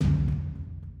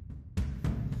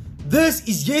This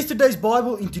is yesterday's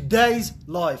Bible in today's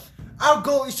life. Our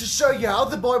goal is to show you how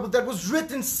the Bible that was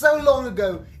written so long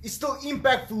ago is still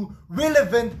impactful,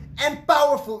 relevant and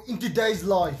powerful in today's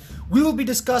life. We will be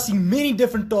discussing many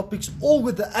different topics, all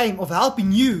with the aim of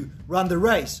helping you run the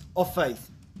race of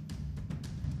faith.